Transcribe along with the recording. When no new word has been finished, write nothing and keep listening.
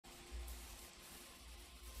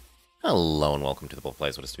Hello and welcome to the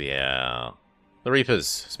Place. What is to be the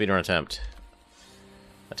Reapers speedrun attempt.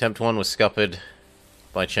 Attempt 1 was scuppered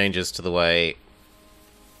by changes to the way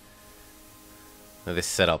this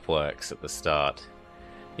setup works at the start.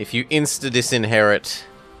 If you insta-disinherit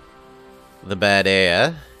the bad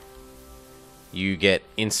heir, you get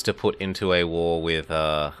insta-put into a war with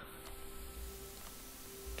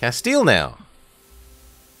Castile now,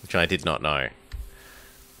 which I did not know.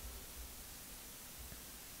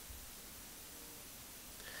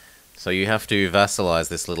 So you have to vassalize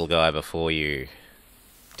this little guy before you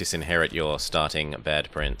disinherit your starting bad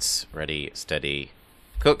prince. Ready, steady,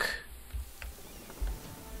 cook.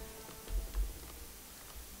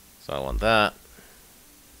 So I want that.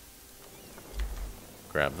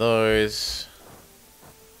 Grab those.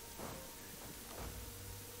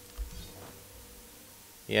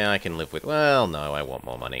 Yeah, I can live with... Well, no, I want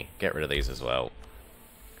more money. Get rid of these as well.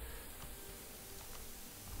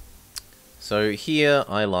 So here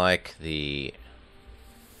I like the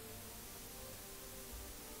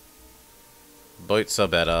boats are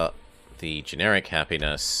better, the generic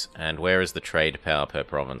happiness, and where is the trade power per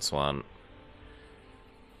province one?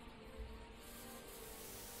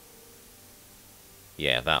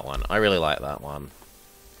 Yeah, that one. I really like that one.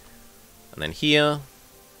 And then here,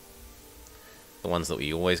 the ones that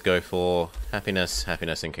we always go for, happiness,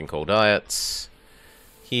 happiness and can call diets.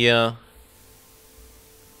 Here,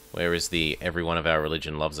 where is the every one of our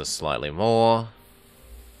religion loves us slightly more?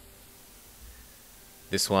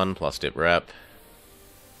 This one, plus dip rep.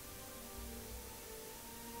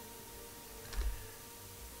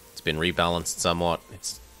 It's been rebalanced somewhat.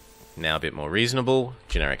 It's now a bit more reasonable.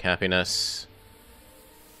 Generic happiness.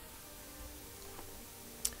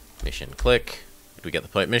 Mission click. Did we get the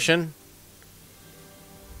Pope mission?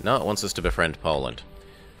 No, it wants us to befriend Poland.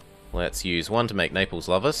 Let's use one to make Naples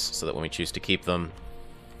love us, so that when we choose to keep them,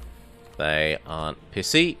 they aren't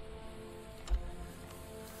pissy.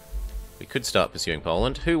 We could start pursuing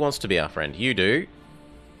Poland. Who wants to be our friend? You do.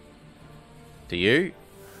 Do you?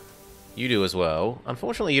 You do as well.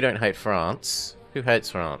 Unfortunately, you don't hate France. Who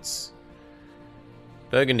hates France?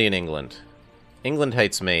 Burgundy and England. England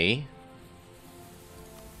hates me.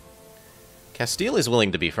 Castile is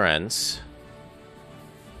willing to be friends.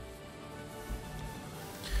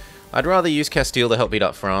 I'd rather use Castile to help beat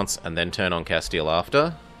up France and then turn on Castile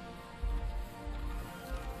after.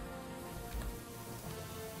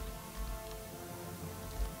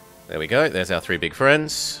 There we go, there's our three big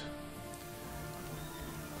friends.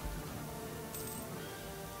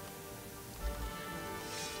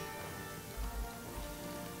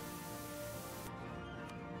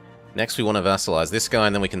 Next we want to vassalize this guy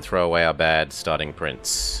and then we can throw away our bad starting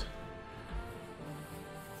prince.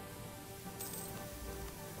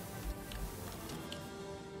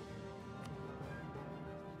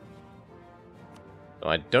 So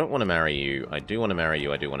I don't want to marry you. I do want to marry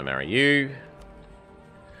you. I do want to marry you.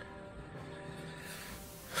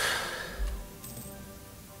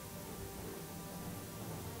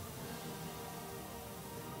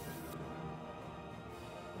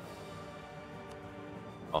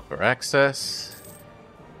 Offer access.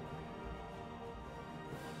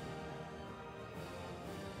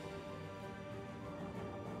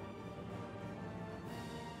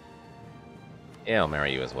 Yeah, I'll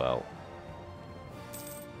marry you as well.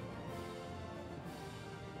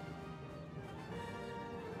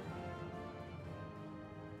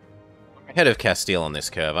 Ahead of Castile on this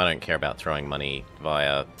curve. I don't care about throwing money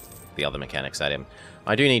via the other mechanics at him.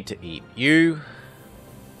 I do need to eat you.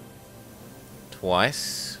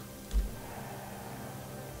 Twice.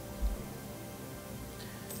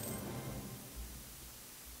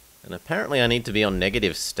 And apparently I need to be on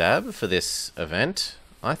negative stab for this event.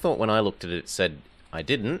 I thought when I looked at it, it said I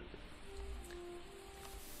didn't.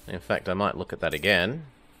 In fact, I might look at that again.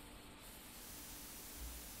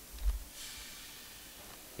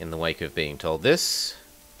 In the wake of being told this.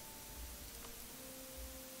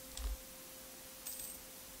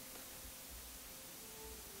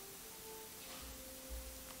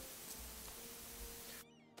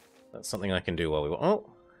 That's something I can do while we... Oh!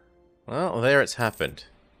 Well, there it's happened.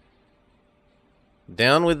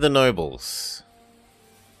 Down with the nobles.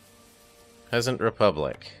 Peasant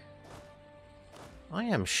Republic. I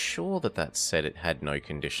am sure that that said it had no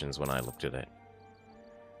conditions when I looked at it.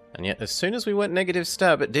 And yet, as soon as we went negative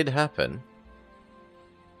stab, it did happen.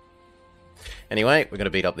 Anyway, we're going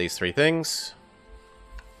to beat up these three things.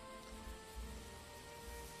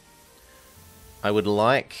 I would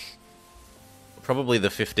like... probably the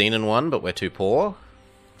 15 and 1, but we're too poor.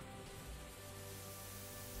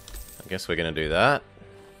 I guess we're going to do that.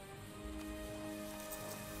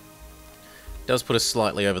 Does put us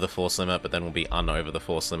slightly over the force limit, but then we'll be over the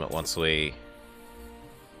force limit once we...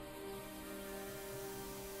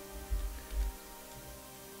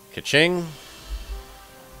 Ka-ching.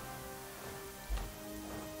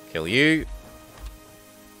 Kill you.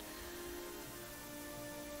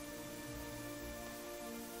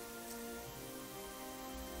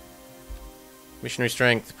 Missionary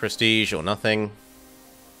strength, prestige, or nothing.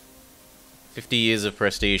 50 years of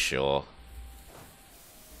prestige, sure.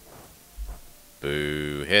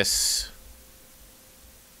 Boo, hiss.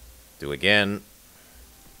 Do again.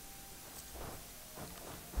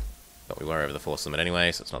 But we were over the force limit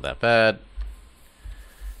anyway, so it's not that bad.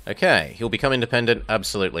 Okay, he'll become independent?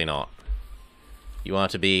 Absolutely not. You are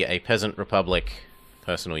to be a peasant republic,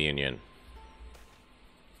 personal union.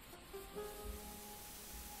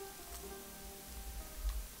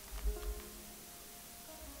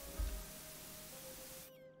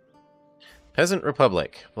 Peasant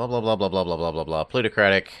republic. Blah, blah, blah, blah, blah, blah, blah, blah, blah.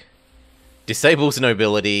 Plutocratic. Disables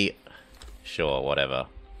nobility. Sure, whatever.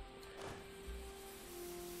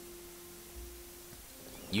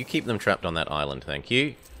 You keep them trapped on that island, thank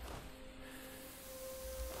you.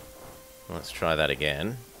 Let's try that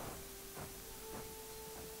again.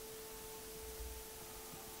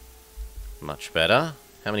 Much better.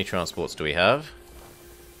 How many transports do we have?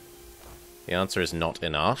 The answer is not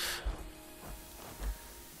enough.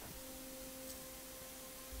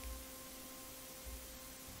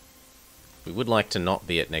 We would like to not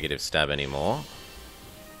be at negative stab anymore.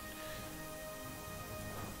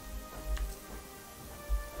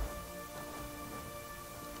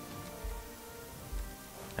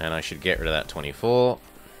 And I should get rid of that 24.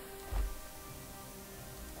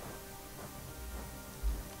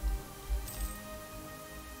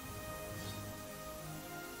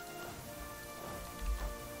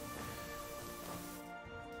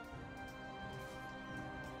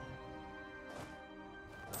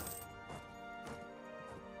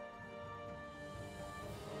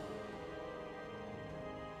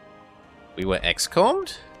 We were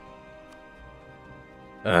excommed?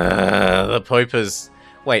 The Popers...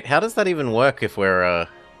 Wait, how does that even work if we're,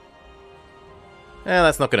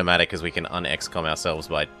 that's not gonna matter, because we can un-excom ourselves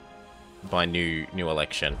by new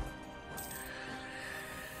election.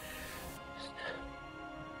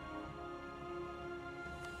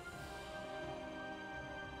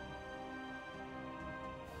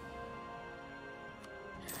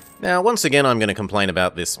 Now, once again, I'm going to complain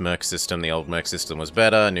about this Merc system. The old Merc system was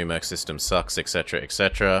better, new Merc system sucks, etc.,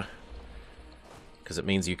 etc. Because it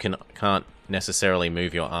means you can't necessarily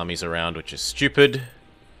move your armies around, which is stupid.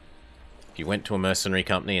 If you went to a mercenary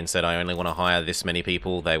company and said, I only want to hire this many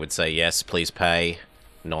people, they would say, yes, please pay.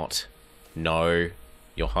 Not, no,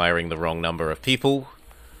 you're hiring the wrong number of people.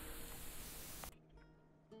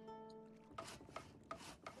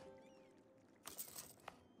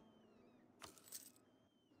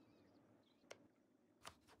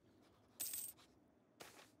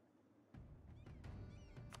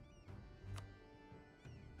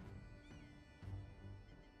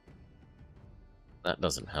 That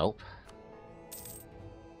doesn't help.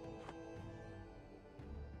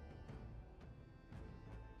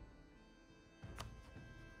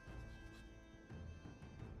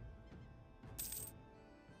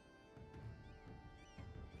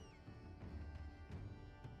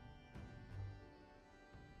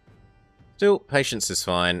 Still, patience is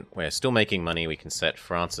fine. We're still making money. We can set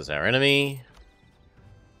France as our enemy.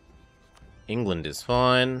 England is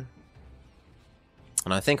fine.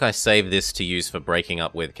 And I think I saved this to use for breaking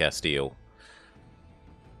up with Castile.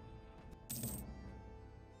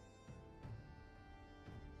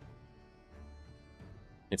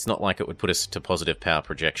 It's not like it would put us to positive power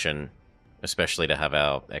projection, especially to have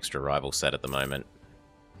our extra rival set at the moment.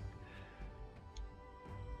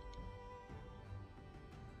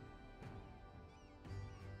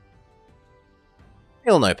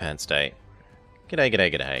 Still no pan state. G'day,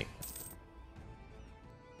 g'day, g'day.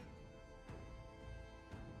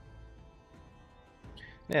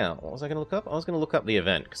 Now, what was I going to look up? I was going to look up the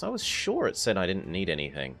event, because I was sure it said I didn't need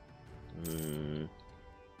anything. So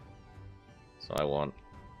I want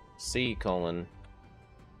C:, then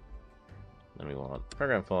we want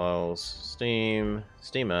program files, Steam,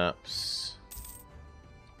 Steam apps,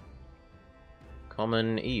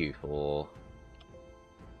 common EU4.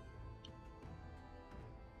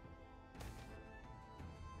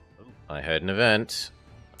 I heard an event.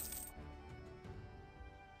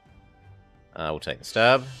 We'll take the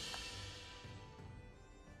stab.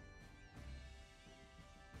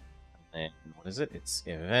 And what is it? It's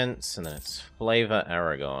events, and then it's Flavor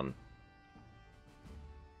Aragon.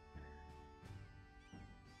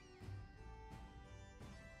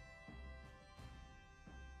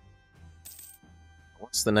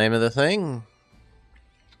 What's the name of the thing?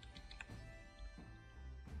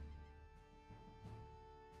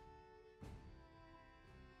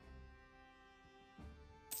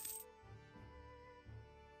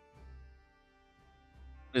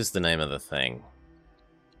 What is the name of the thing?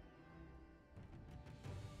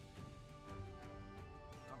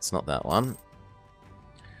 It's not that one.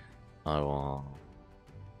 I want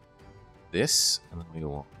this, and then we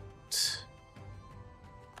want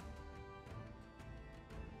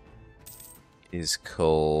is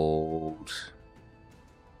called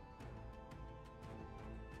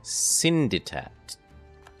Synditat.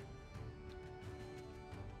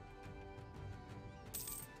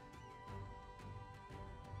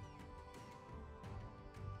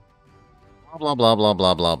 Blah blah blah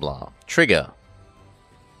blah blah blah. Trigger.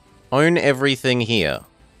 Own everything here.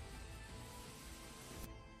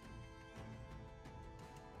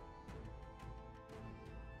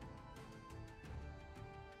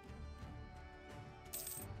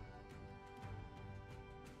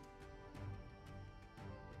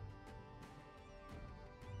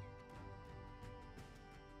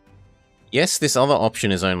 Yes, this other option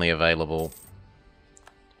is only available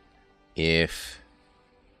if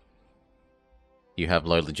you have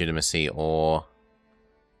low legitimacy or...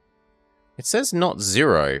 It says not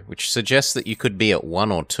 0, which suggests that you could be at 1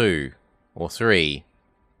 or 2 or 3.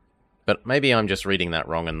 But maybe I'm just reading that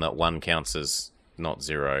wrong and that 1 counts as not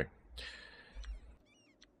 0.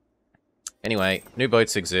 Anyway, new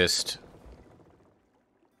boats exist.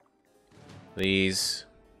 These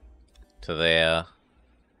to there.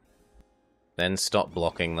 Then stop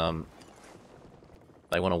blocking them.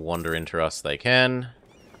 They want to wander into us, they can.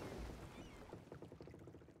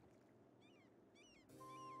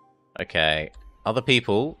 Okay. Other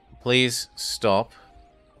people, please stop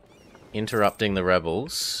interrupting the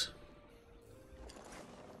rebels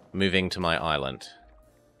moving to my island.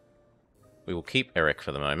 We will keep Eric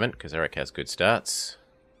for the moment, because Eric has good stats.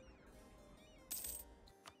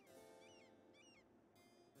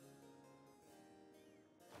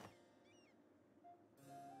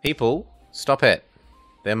 People, stop it.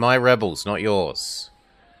 They're my rebels, not yours.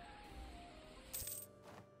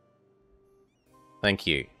 Thank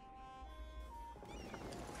you.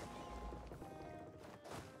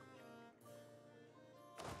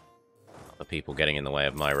 Other people getting in the way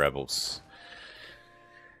of my rebels.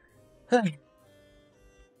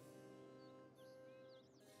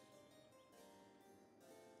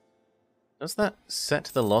 Does that set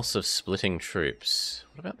the loss of splitting troops?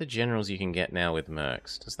 What about the generals you can get now with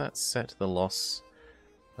mercs? Does that set the loss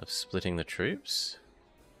of splitting the troops?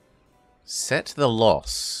 Set the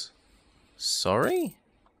loss? Sorry?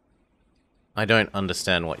 I don't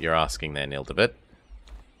understand what you're asking there, Nildabit.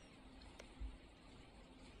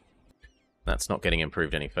 That's not getting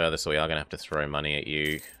improved any further, so we are going to have to throw money at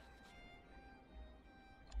you.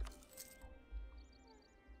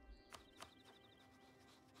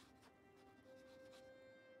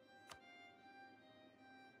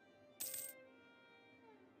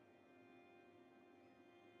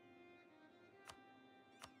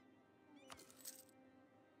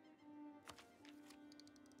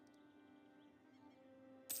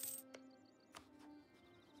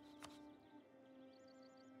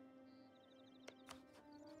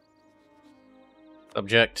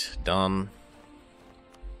 Subject, done.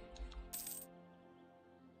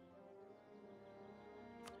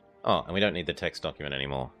 Oh, and we don't need the text document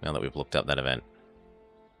anymore, now that we've looked up that event.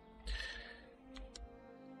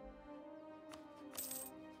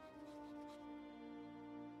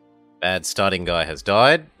 Bad starting guy has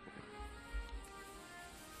died.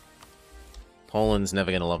 Poland's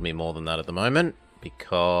never going to love me more than that at the moment,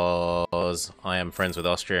 because I am friends with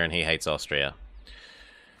Austria and he hates Austria.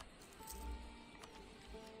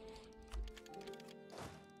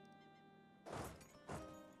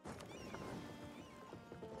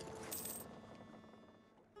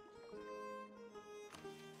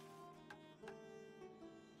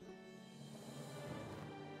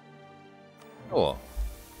 Sure.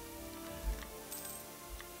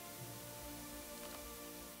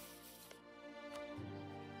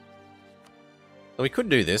 So we could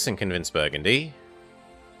do this and convince Burgundy.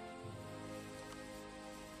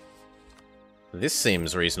 This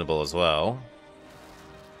seems reasonable as well.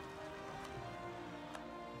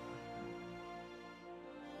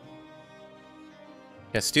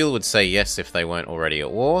 Castile would say yes if they weren't already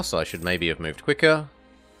at war, so I should maybe have moved quicker.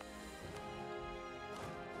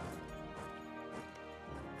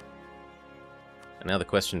 And now the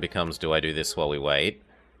question becomes, do I do this while we wait?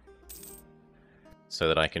 So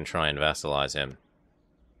that I can try and vassalize him.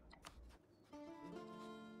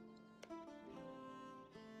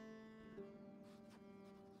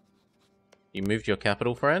 You moved your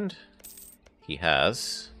capital, friend? He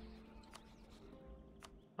has.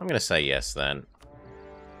 I'm gonna say yes, then.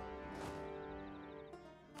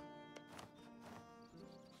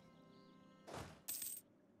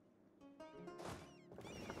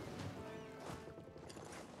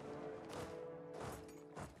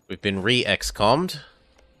 We've been re-excommed.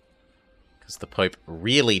 Because the Pope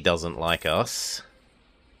really doesn't like us.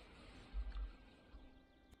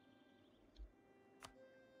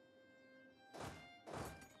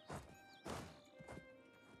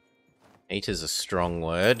 Hate is a strong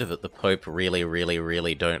word, but the Pope really, really,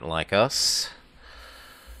 really don't like us.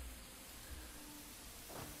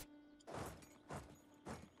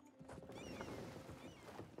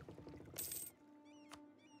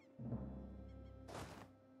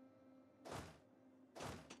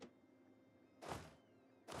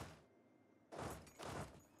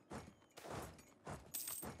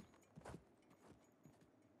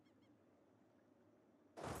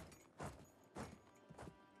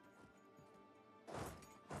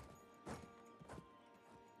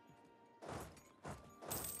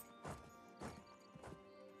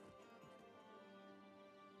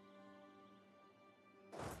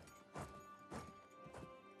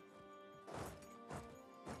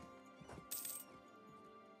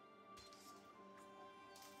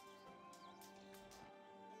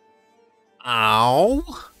 Ow!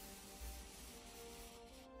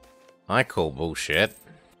 I call bullshit.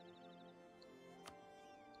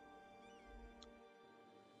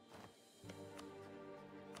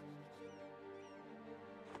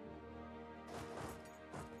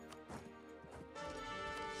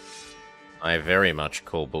 I very much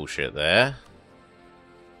call bullshit there.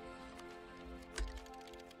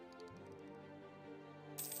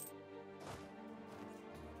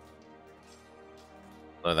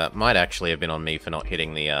 Though that might actually have been on me for not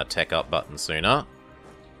hitting the tech up button sooner.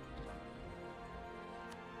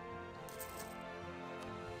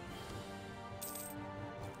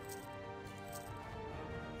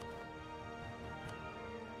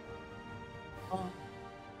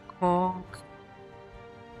 Honk.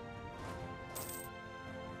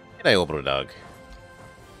 G'day, Orbital Doug.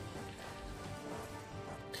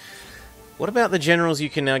 What about the generals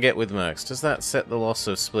you can now get with mercs? Does that set the loss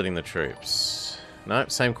of splitting the troops?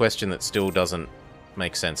 Nope, same question that still doesn't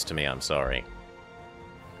make sense to me, I'm sorry.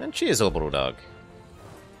 And cheers, Orbital Doug.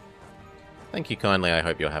 Thank you kindly, I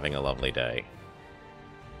hope you're having a lovely day.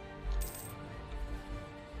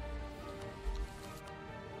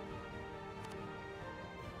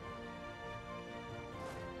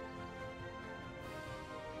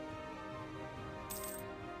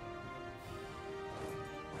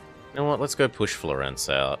 You know what, let's go push Florence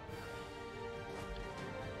out.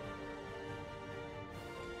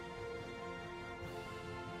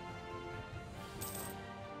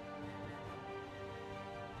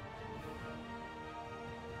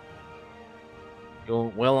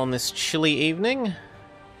 You're well on this chilly evening?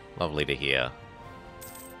 Lovely to hear.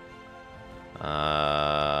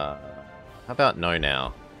 How about no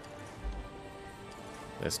now?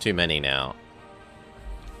 There's too many now.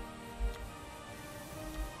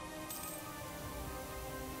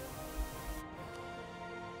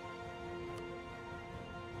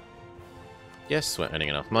 Yes, we're earning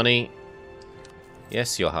enough money.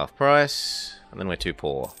 Yes, you're half price. And then we're too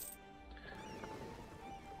poor.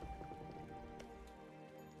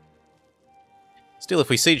 Still, if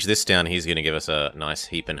we siege this down, he's going to give us a nice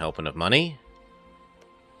heap and helping of money.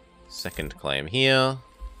 Second claim here.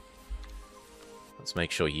 Let's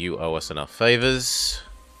make sure you owe us enough favors.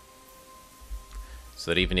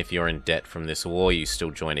 So that even if you're in debt from this war, you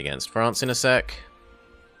still join against France in a sec.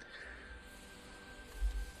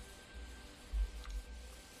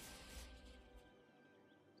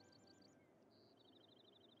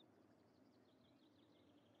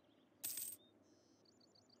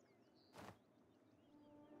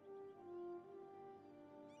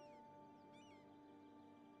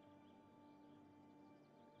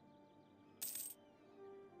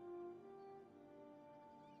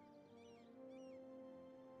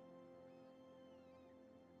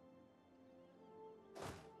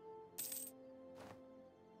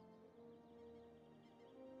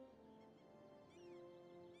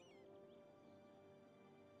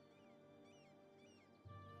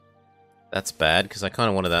 That's bad, because I kind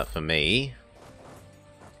of wanted that for me.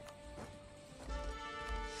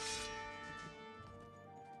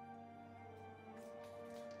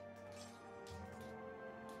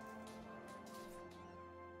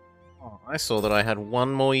 Oh, I saw that I had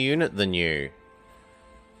one more unit than you.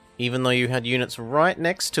 Even though you had units right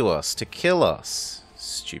next to us to kill us.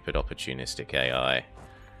 Stupid opportunistic AI.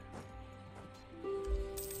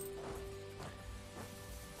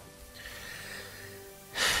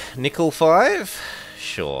 Nickel 5?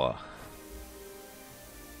 Sure.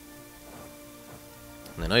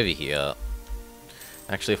 And then over here...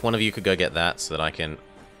 Actually, if one of you could go get that so that I can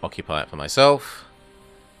occupy it for myself.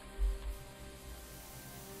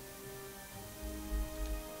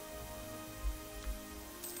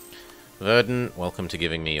 Verdun, welcome to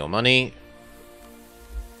giving me your money.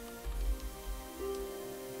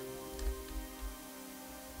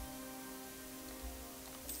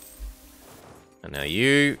 And now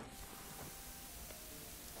you...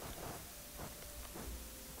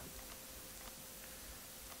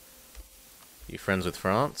 You friends with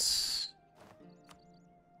France?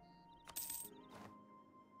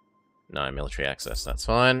 No military access, that's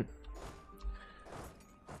fine.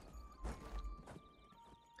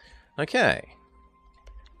 Okay.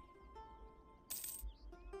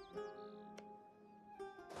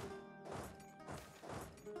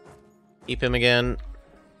 Keep him again.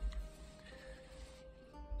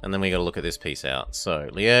 And then we gotta look at this piece out. So,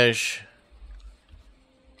 Liège.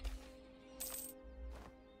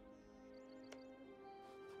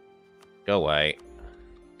 Go away.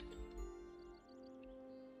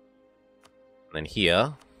 And then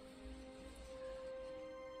here.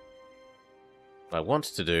 What I want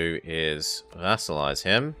to do is vassalize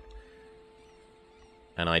him.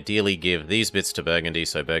 And ideally give these bits to Burgundy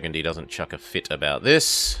so Burgundy doesn't chuck a fit about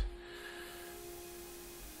this.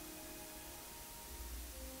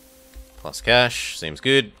 Plus cash, seems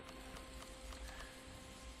good.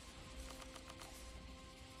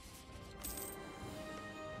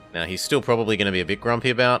 Now he's still probably going to be a bit grumpy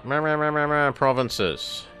about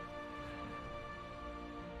provinces.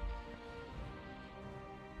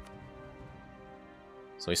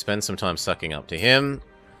 So we spend some time sucking up to him.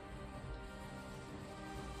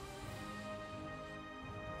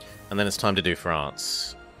 And then it's time to do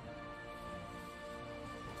France.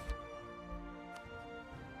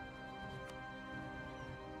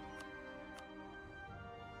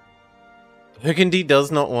 Burgundy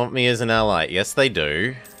does not want me as an ally. Yes, they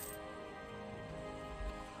do.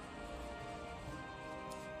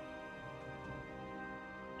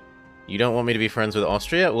 You don't want me to be friends with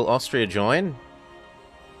Austria? Will Austria join?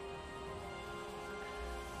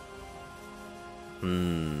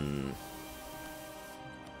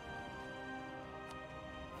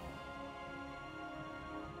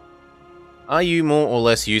 Are you more or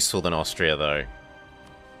less useful than Austria, though?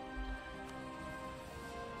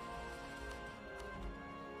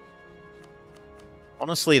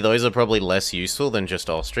 Honestly, those are probably less useful than just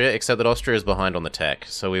Austria, except that Austria is behind on the tech.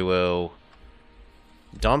 So we will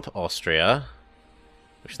dump Austria,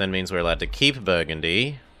 which then means we're allowed to keep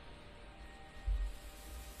Burgundy.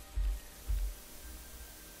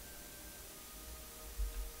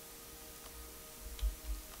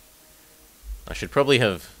 I should probably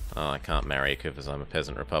have... Oh, I can't marry because I'm a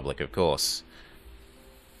peasant republic, of course.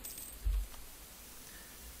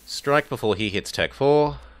 Strike before he hits Tech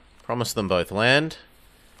 4. Promise them both land.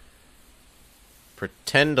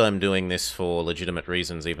 Pretend I'm doing this for legitimate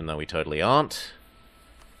reasons, even though we totally aren't.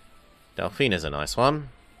 Dauphine is a nice one.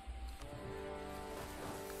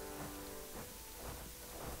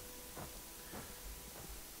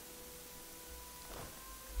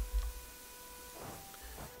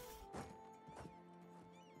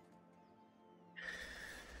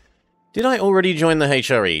 Did I already join the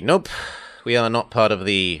HRE? Nope. We are not part of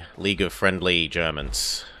the League of Friendly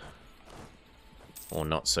Germans. Or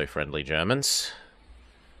not so friendly Germans.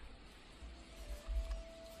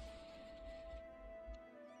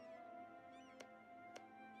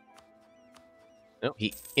 Oh,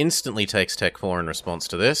 he instantly takes Tech 4 in response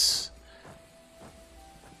to this.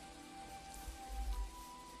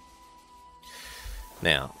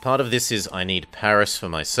 Now, part of this is I need Paris for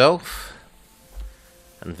myself.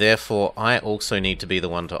 And therefore, I also need to be the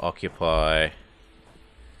one to occupy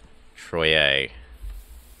Troyes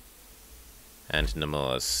and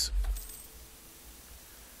Nemours.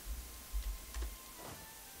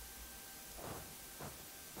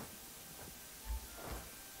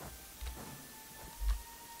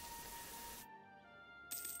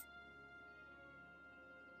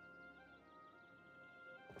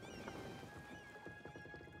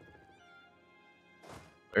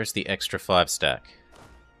 Where's the extra 5 stack?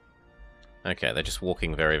 Okay, they're just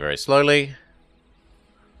walking very, very slowly.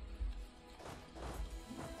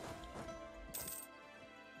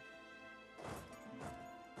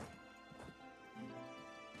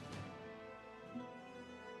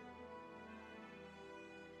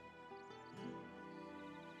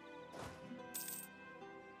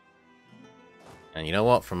 And you know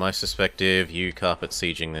what? From my perspective, you carpet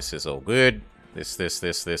sieging this is all good. This.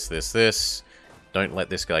 Don't let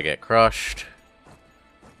this guy get crushed.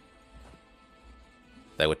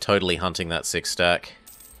 They were totally hunting that 6-stack.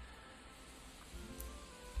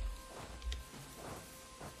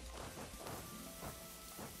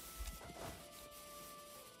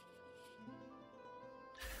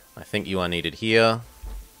 I think you are needed here.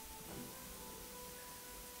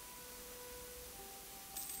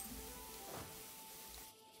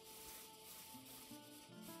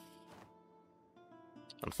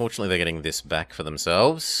 Unfortunately, they're getting this back for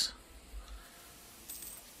themselves.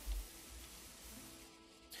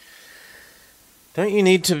 Don't you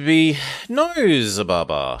need to be... No,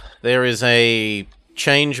 Zababa! There is a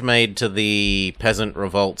change made to the Peasant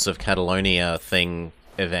Revolts of Catalonia thing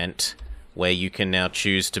event, where you can now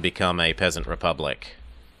choose to become a peasant republic.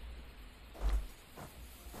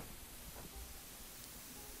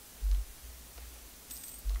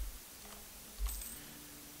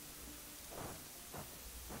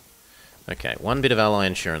 Okay, 1 bit of ally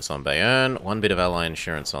insurance on Bayern, 1 bit of ally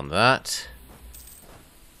insurance on that.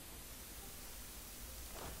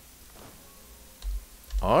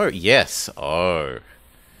 Oh, yes. Oh.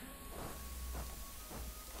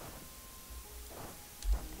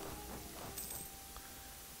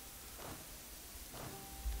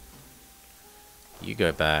 You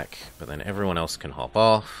go back, but then everyone else can hop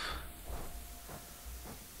off.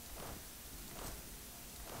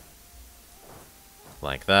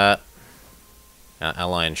 Like that. Our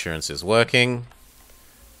ally insurance is working.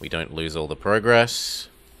 We don't lose all the progress.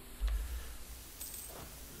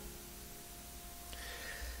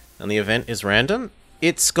 And the event is random.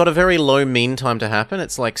 It's got a very low mean time to happen.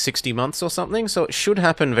 It's like 60 months or something, so it should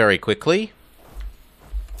happen very quickly.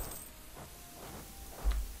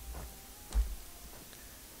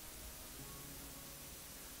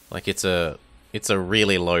 Like, it's a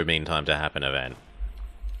really low mean time to happen event.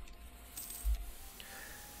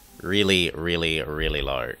 Really, really, really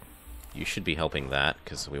low. You should be helping that,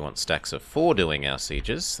 because we want stacks of 4 doing our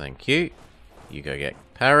sieges. Thank you. You go get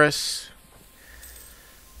Paris.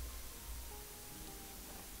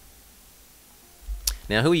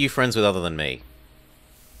 Now, who are you friends with other than me?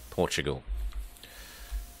 Portugal.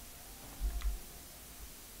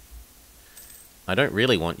 I don't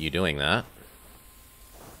really want you doing that.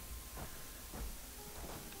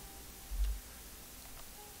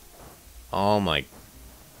 Oh my...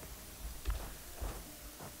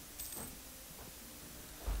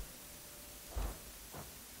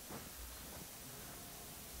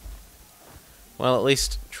 Well, at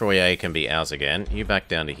least Troye can be ours again. You back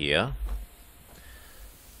down to here.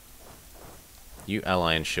 You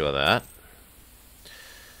ally ensure that.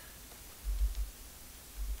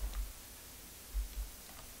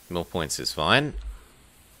 More points is fine.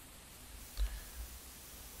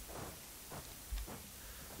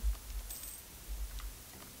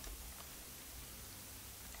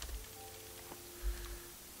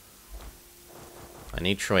 I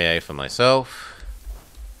need Troye for myself.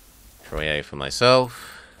 Troye for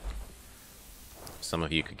myself. Some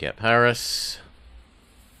of you could get Paris.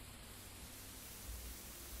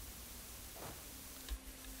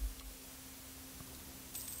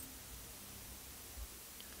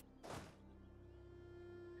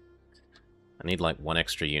 I need like 1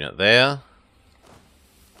 extra unit there.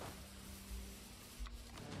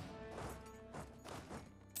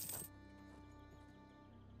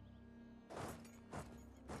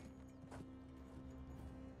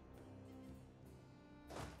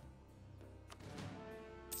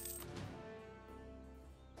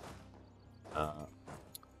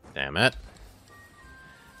 Damn it.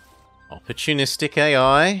 Opportunistic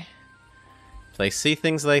AI. If they see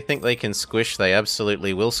things they think they can squish, they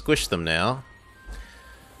absolutely will squish them now.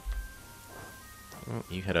 Oh,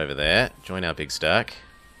 you head over there. Join our big stack.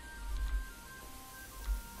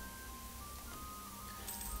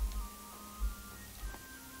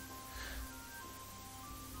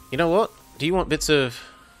 You know what? Do you want bits of...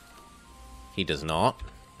 He does not.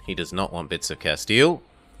 He does not want bits of Castile.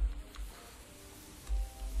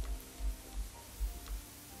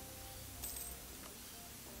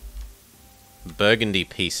 Burgundy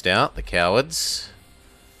pieced out, the cowards.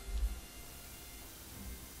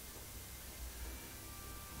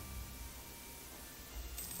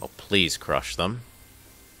 Oh, please crush them.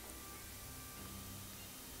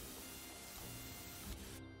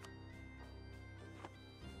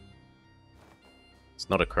 It's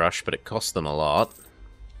not a crush, but it cost them a lot.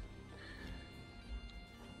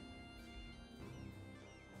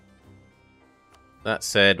 That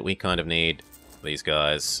said, we kind of need these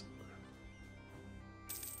guys.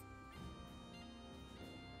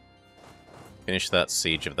 Finish that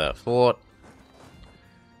siege of that fort.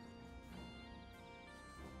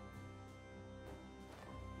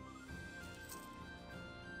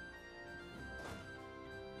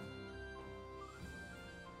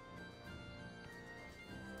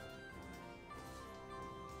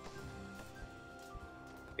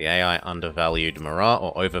 The AI undervalued morale,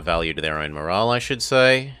 or overvalued their own morale, I should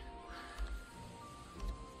say.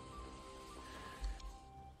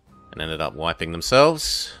 And ended up wiping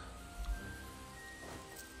themselves.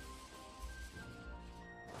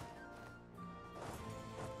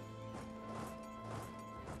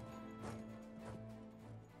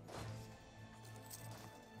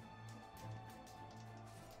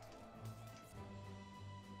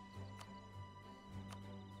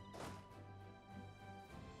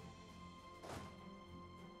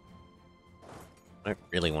 I don't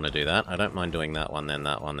really want to do that. I don't mind doing that one, then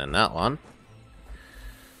that one, then that one.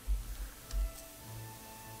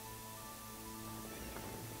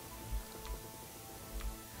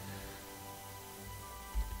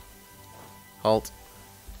 Halt.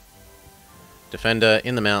 Defender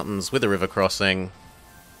in the mountains with a river crossing.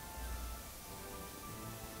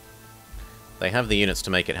 They have the units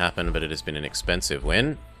to make it happen, but it has been an expensive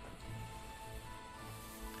win.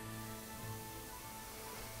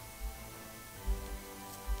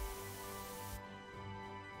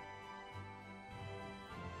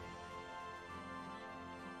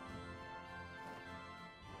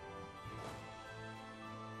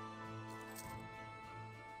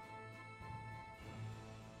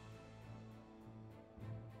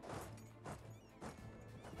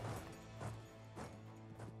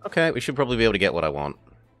 Okay, we should probably be able to get what I want.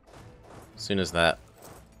 As soon as that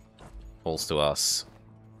falls to us.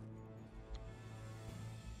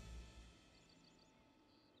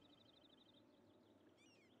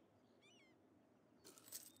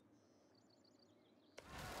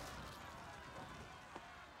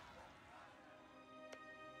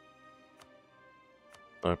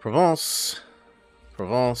 Provence.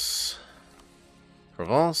 Provence.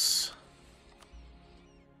 Provence.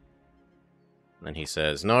 Then he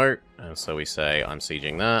says no, and so we say, I'm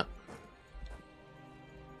sieging that.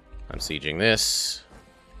 I'm sieging this.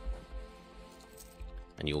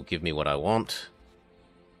 And you will give me what I want.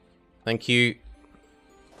 Thank you.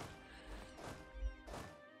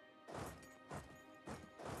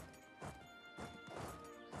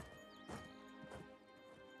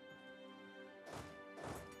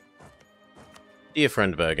 Dear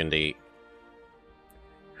friend Burgundy,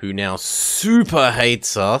 who now super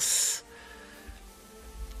hates us.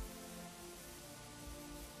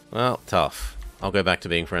 Well, tough. I'll go back to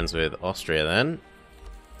being friends with Austria then.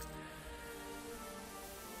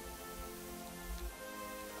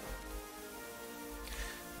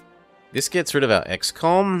 This gets rid of our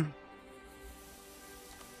XCOM,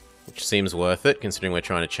 which seems worth it, considering we're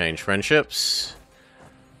trying to change friendships.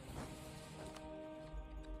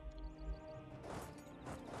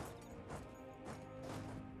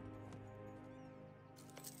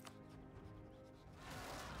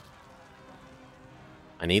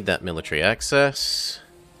 I need that military access.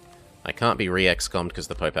 I can't be re-XCOM'd because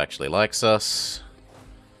the Pope actually likes us.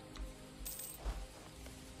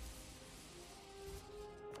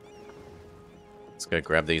 Let's go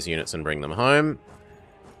grab these units and bring them home.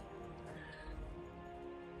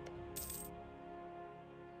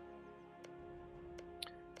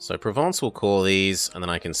 So Provence will core these, and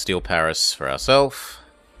then I can steal Paris for ourselves.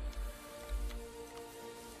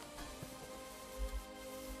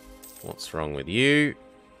 What's wrong with you?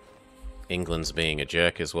 England's being a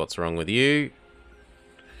jerk is what's wrong with you.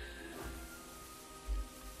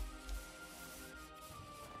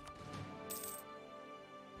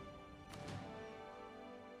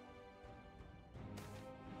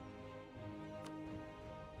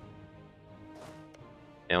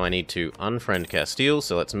 Now I need to unfriend Castile,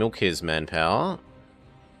 so let's milk his manpower.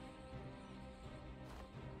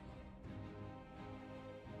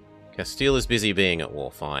 Castile is busy being at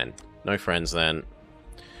war, fine. No friends then.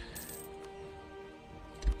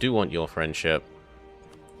 Do want your friendship.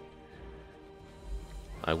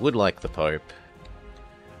 I would like the Pope.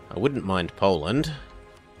 I wouldn't mind Poland.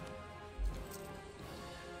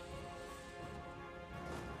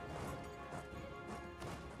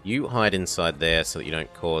 You hide inside there so that you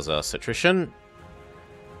don't cause us attrition.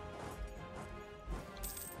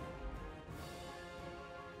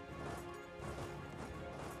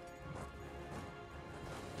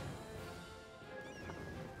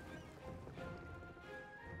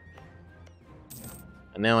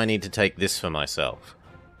 And now I need to take this for myself.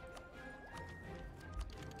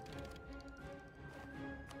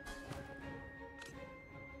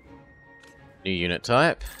 New unit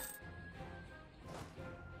type.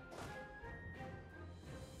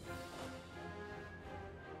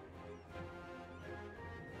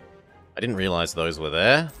 I didn't realize those were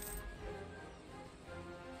there.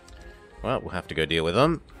 Well, we'll have to go deal with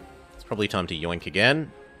them. It's probably time to yoink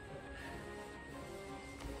again.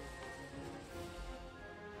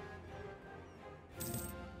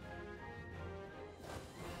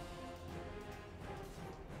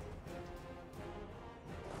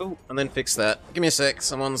 Oh, and then fix that. Give me a sec,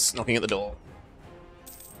 someone's knocking at the door.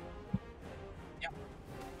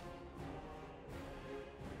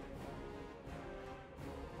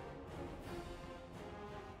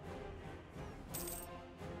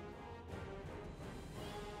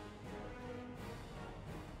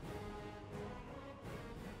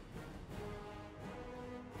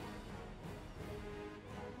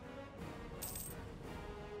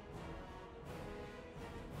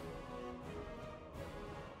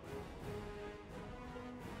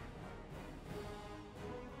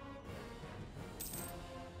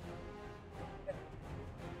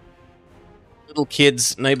 Little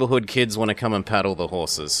kids, neighborhood kids want to come and paddle the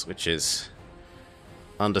horses, which is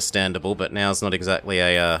understandable, but now's not exactly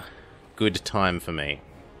a good time for me.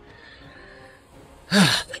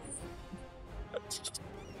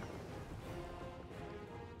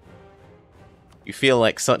 You feel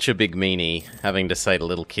like such a big meanie having to say to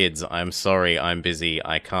little kids, I'm sorry, I'm busy,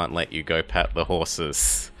 I can't let you go pat the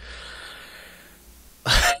horses.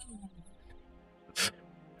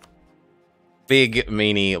 Big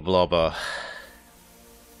meanie blobber.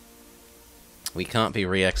 We can't be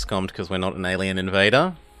re-XCOM'd because we're not an alien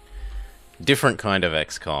invader. Different kind of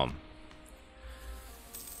XCOM.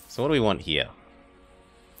 So what do we want here?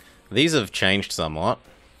 These have changed somewhat.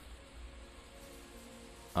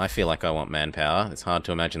 I feel like I want manpower. It's hard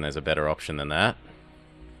to imagine there's a better option than that.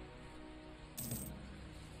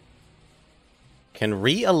 Can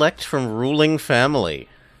re-elect from ruling family.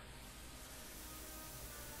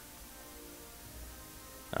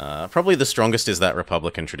 Probably the strongest is that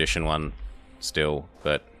Republican tradition one still,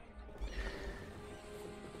 but...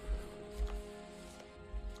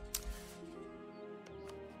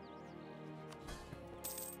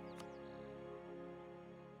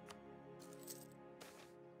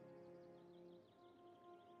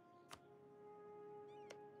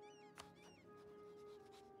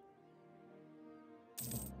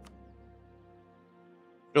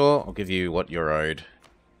 Sure, I'll give you what you're owed.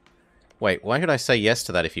 Wait, why should I say yes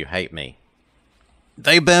to that if you hate me?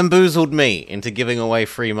 They bamboozled me into giving away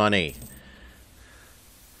free money.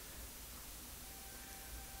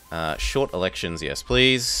 Short elections, yes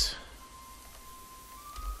please.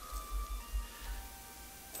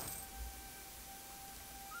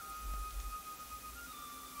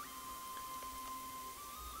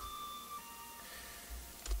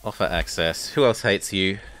 Offer access. Who else hates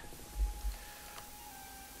you?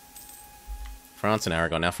 France and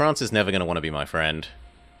Aragon. Now, France is never going to want to be my friend.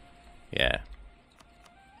 Yeah.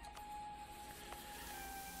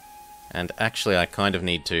 And actually, I kind of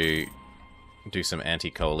need to do some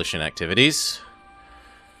anti-coalition activities.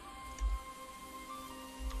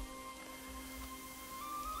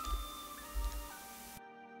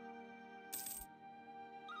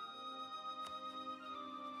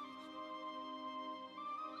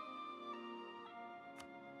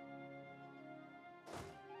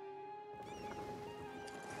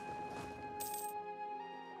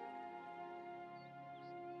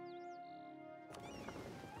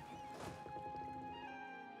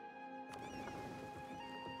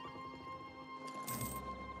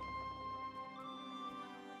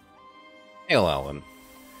 Hail Allen.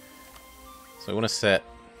 So we want to set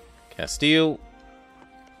Castile.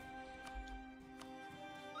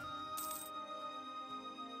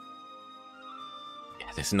 Yeah,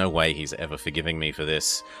 there's no way he's ever forgiving me for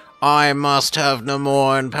this. I must have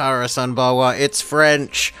Namur in Paris and Bawa. It's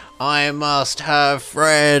French. I must have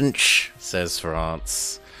French, says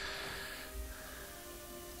France.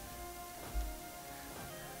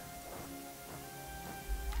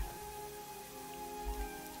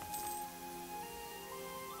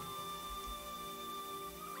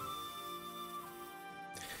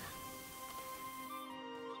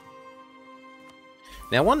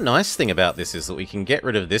 Now, one nice thing about this is that we can get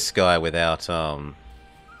rid of this guy without,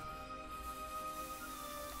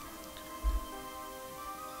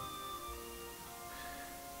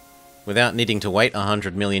 without needing to wait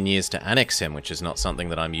 100 million years to annex him, which is not something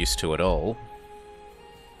that I'm used to at all.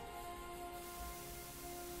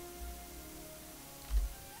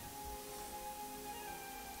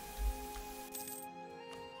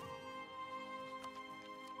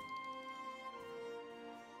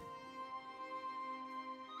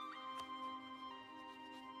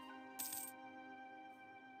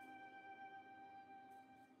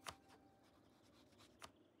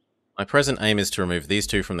 My present aim is to remove these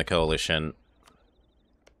two from the coalition.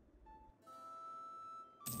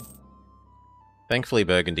 Thankfully,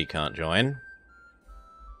 Burgundy can't join.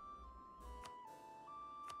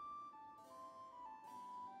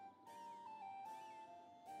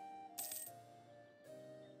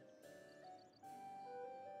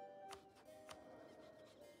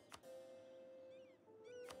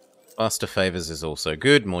 Faster favors is also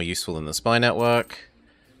good, more useful than the spy network.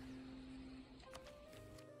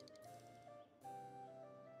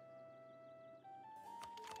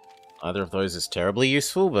 Either of those is terribly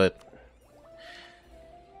useful, but...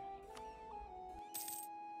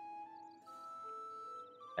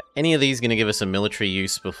 Any of these going to give us a military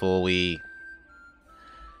use before we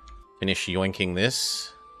finish yoinking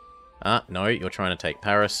this? Ah, no, you're trying to take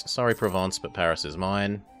Paris. Sorry, Provence, but Paris is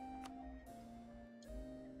mine.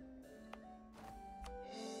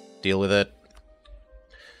 Deal with it.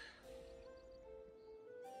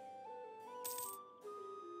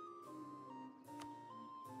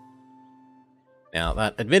 Now,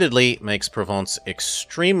 that admittedly makes Provence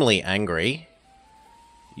extremely angry.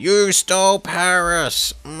 You stole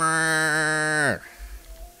Paris!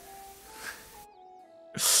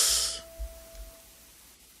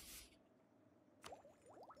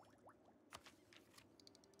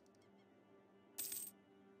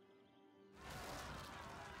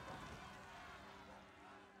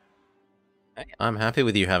 I'm happy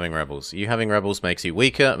with you having rebels. You having rebels makes you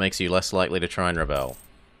weaker, makes you less likely to try and rebel.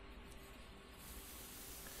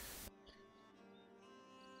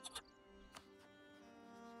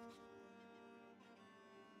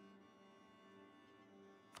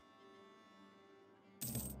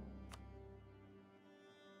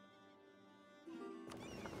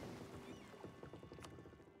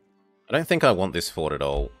 I don't think I want this fort at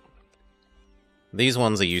all. These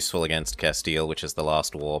ones are useful against Castile, which is the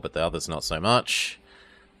last war, but the others not so much.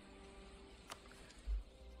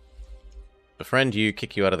 Befriend you,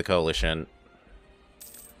 kick you out of the coalition.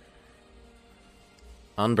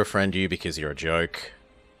 Unbefriend you because you're a joke.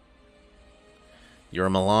 You're a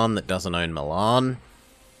Milan that doesn't own Milan.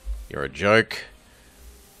 You're a joke.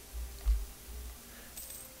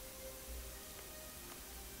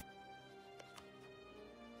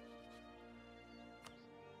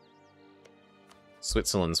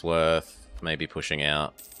 Switzerland's worth maybe pushing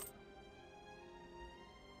out.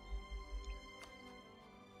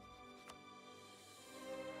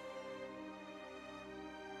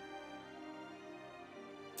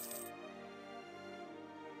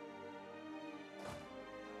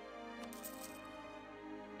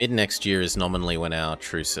 Mid next year is nominally when our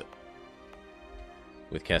truce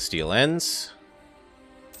with Castile ends.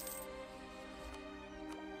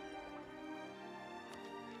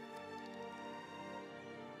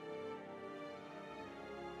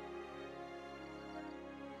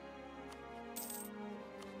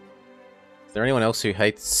 Is there anyone else who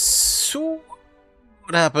hates... What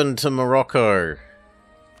happened to Morocco?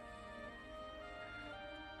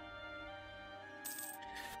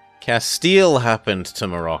 Castile happened to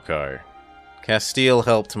Morocco. Castile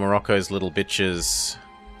helped Morocco's little bitches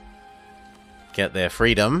get their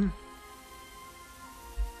freedom.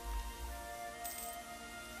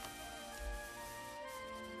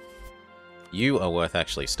 You are worth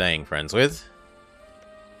actually staying friends with.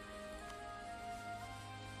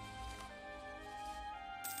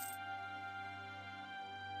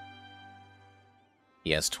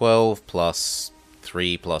 He has 12 plus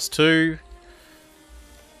 3 plus 2.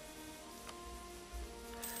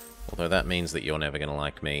 Although that means that you're never going to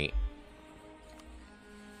like me.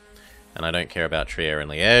 And I don't care about Trier and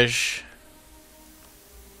Liège.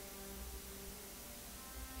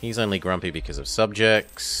 He's only grumpy because of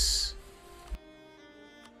subjects.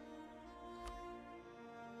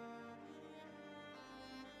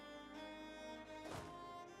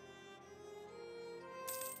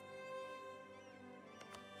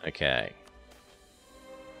 Okay.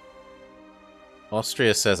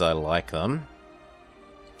 Austria says I like them.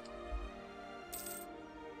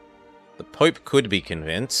 The Pope could be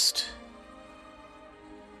convinced.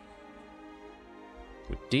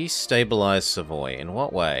 Would destabilize Savoy. In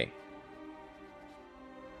what way?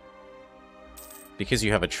 Because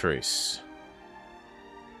you have a truce.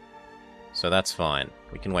 So that's fine.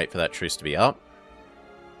 We can wait for that truce to be up.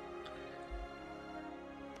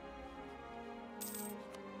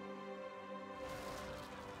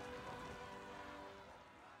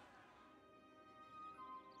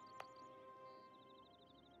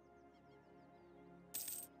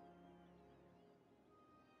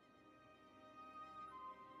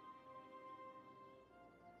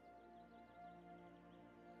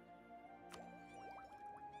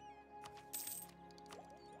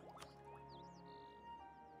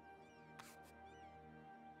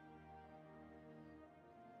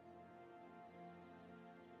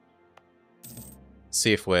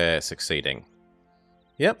 See if we're succeeding.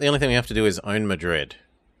 Yep, the only thing we have to do is own Madrid.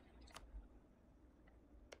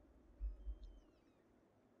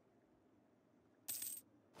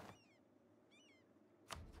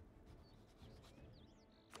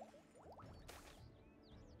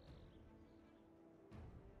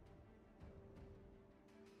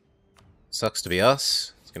 Sucks to be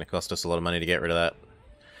us. It's going to cost us a lot of money to get rid of that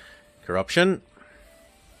corruption.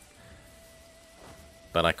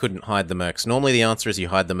 But I couldn't hide the mercs. Normally the answer is you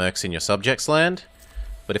hide the mercs in your subject's land.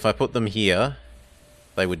 But if I put them here,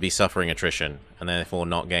 they would be suffering attrition. And therefore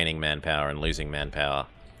not gaining manpower and losing manpower.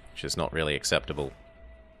 Which is not really acceptable.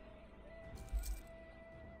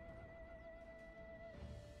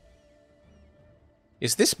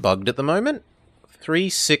 Is this bugged at the moment? 3,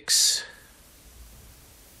 6...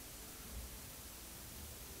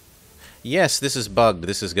 Yes, this is bugged.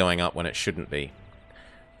 This is going up when it shouldn't be.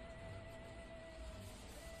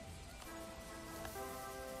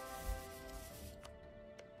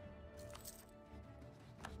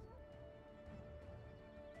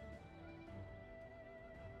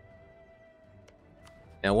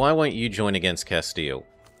 Now, why won't you join against Castile?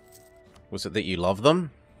 Was it that you love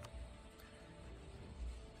them?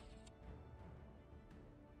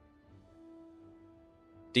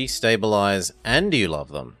 Destabilize and you love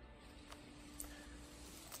them?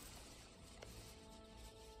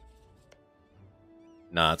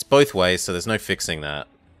 Nah, it's both ways, so there's no fixing that.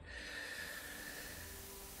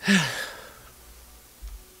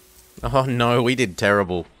 Oh no, we did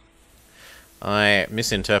terrible. I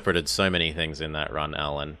misinterpreted so many things in that run,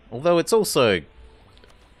 Alan. Although it's also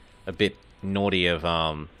a bit naughty of,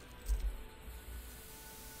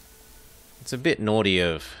 It's a bit naughty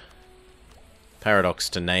of Paradox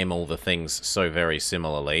to name all the things so very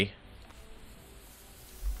similarly.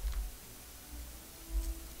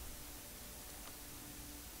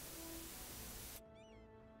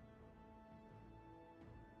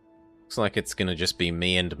 Looks like it's gonna just be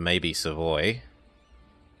me and maybe Savoy.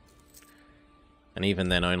 And even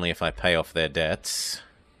then only if I pay off their debts.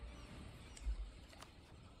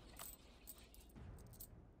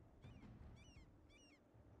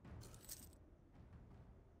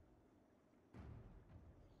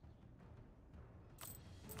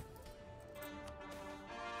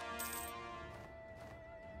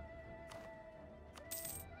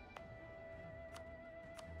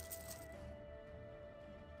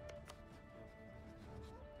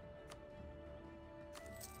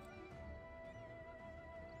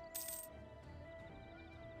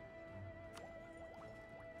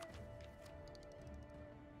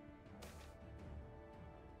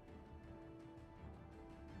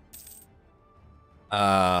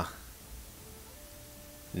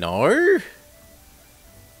 No?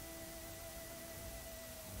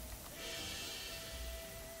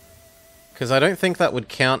 Because I don't think that would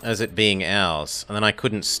count as it being ours, and then I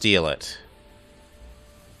couldn't steal it.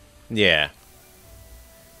 Yeah.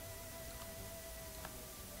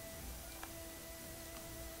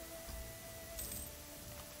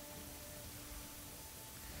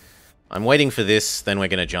 I'm waiting for this, then we're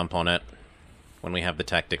going to jump on it when we have the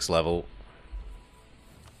tactics level.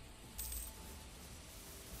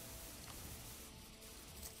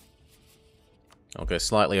 I'll go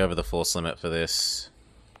slightly over the force limit for this.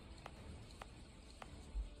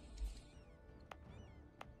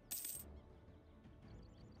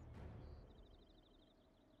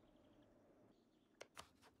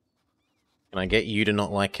 Can I get you to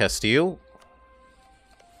not like Castile?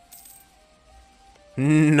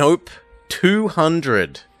 Nope.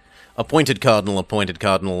 200. Appointed Cardinal, appointed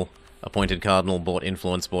Cardinal, appointed Cardinal, bought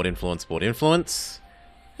influence, bought influence, bought influence.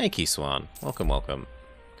 Hey, Kiswan. Welcome, welcome.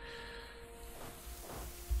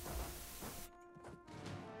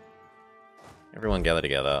 Everyone gather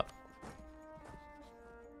together.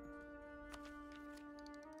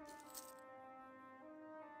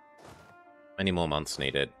 Many more months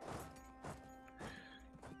needed.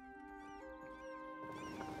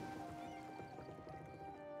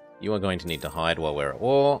 You are going to need to hide while we're at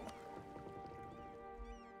war.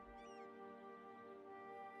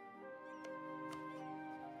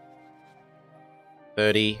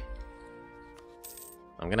 $30.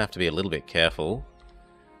 I'm going to have to be a little bit careful.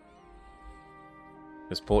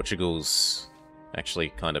 Because Portugal's actually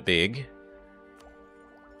kind of big.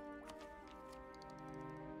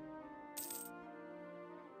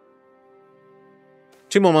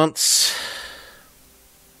 Two more months.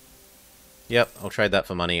 Yep, I'll trade that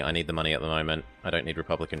for money. I need the money at the moment. I don't need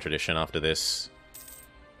Republican tradition after this.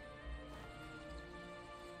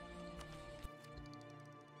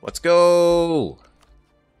 Let's go!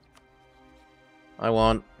 I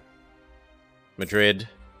want Madrid.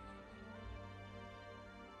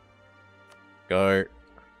 Go.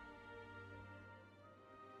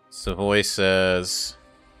 Savoy says,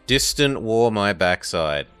 distant war my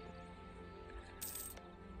backside.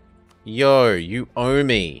 Yo, you owe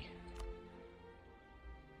me.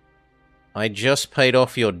 I just paid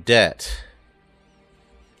off your debt.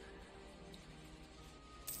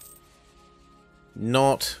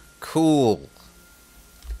 Not cool.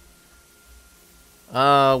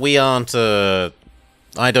 We aren't, I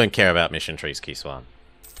don't care about mission trees, Kiswan.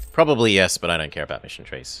 Probably yes, but I don't care about mission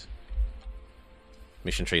trees.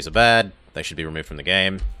 Mission trees are bad. They should be removed from the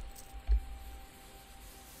game.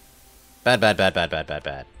 Bad, bad, bad, bad, bad, bad,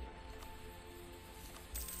 bad.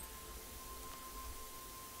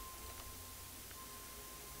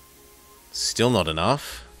 Still not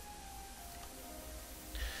enough.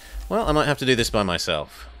 Well, I might have to do this by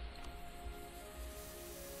myself.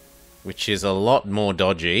 Which is a lot more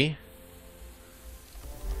dodgy.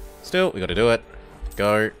 Still, we gotta do it.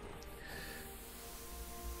 Go.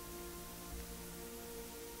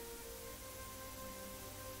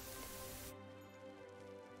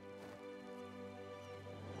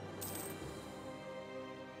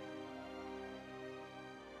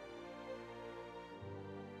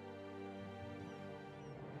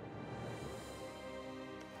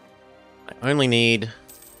 I only need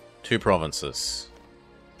 2 provinces.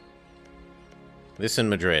 This and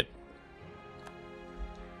Madrid.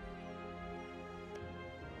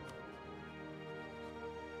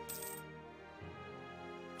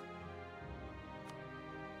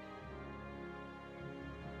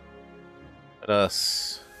 Let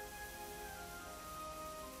us...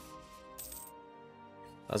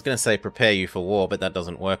 I was going to say prepare you for war, but that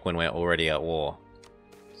doesn't work when we're already at war.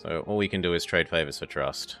 So all we can do is trade favors for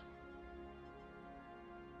trust.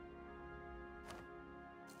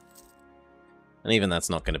 And even that's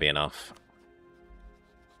not going to be enough.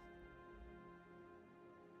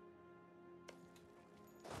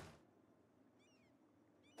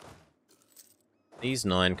 These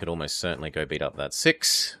 9 could almost certainly go beat up that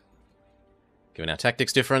 6. Given our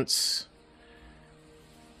tactics difference.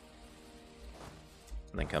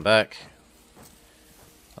 And then come back.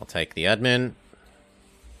 I'll take the admin.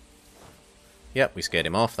 Yep, we scared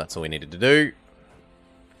him off. That's all we needed to do.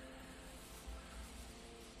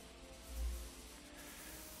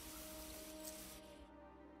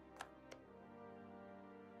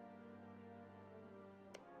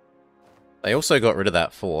 They also got rid of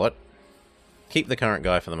that fort. Keep the current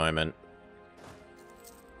guy for the moment.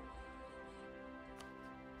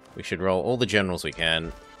 We should roll all the generals we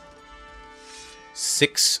can.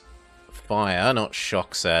 6 fire, not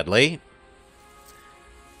shock, sadly.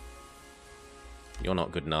 You're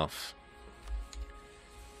not good enough.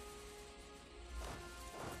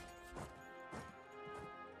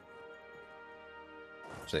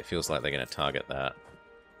 So it feels like they're going to target that.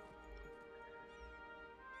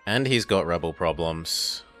 And he's got rebel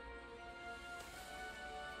problems.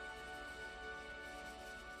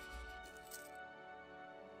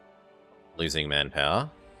 Losing manpower.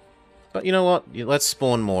 But you know what? Let's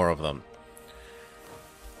spawn more of them.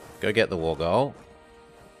 Go get the war goal.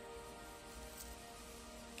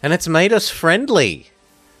 And it's made us friendly!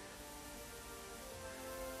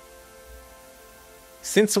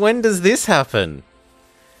 Since when does this happen?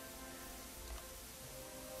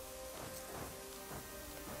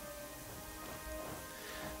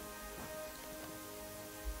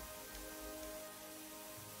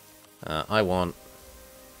 I want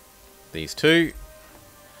these 2.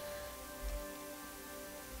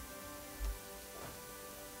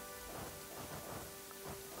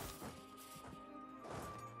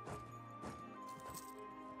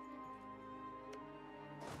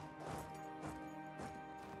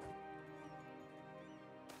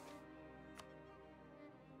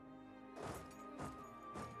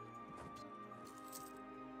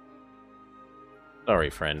 Sorry,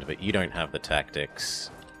 friend, but you don't have the tactics.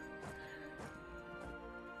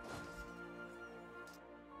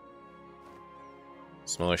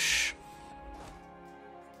 Smush.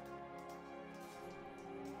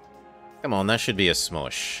 Come on, that should be a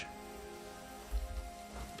smush.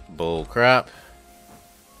 Bull crap.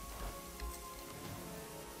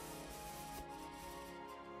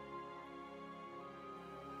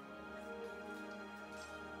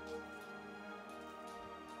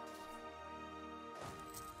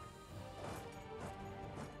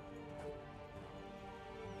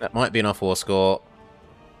 That might be enough war score.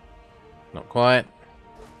 Not quite.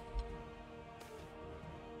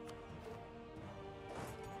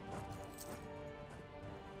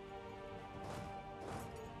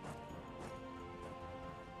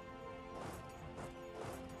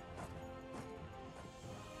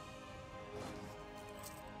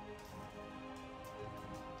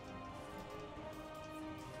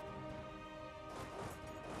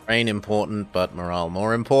 Rain important, but morale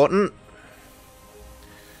more important.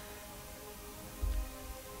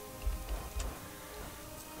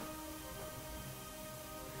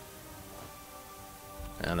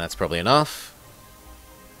 And that's probably enough.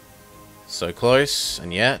 So close,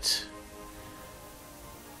 and yet...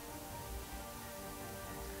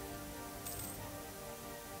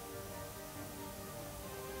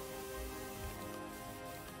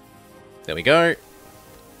 There we go.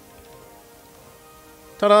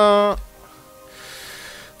 Ta-da!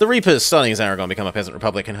 The Reapers, starting as Aragon, become a peasant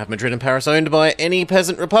republic and have Madrid and Paris owned by any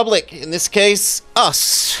peasant republic. In this case,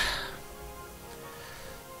 us.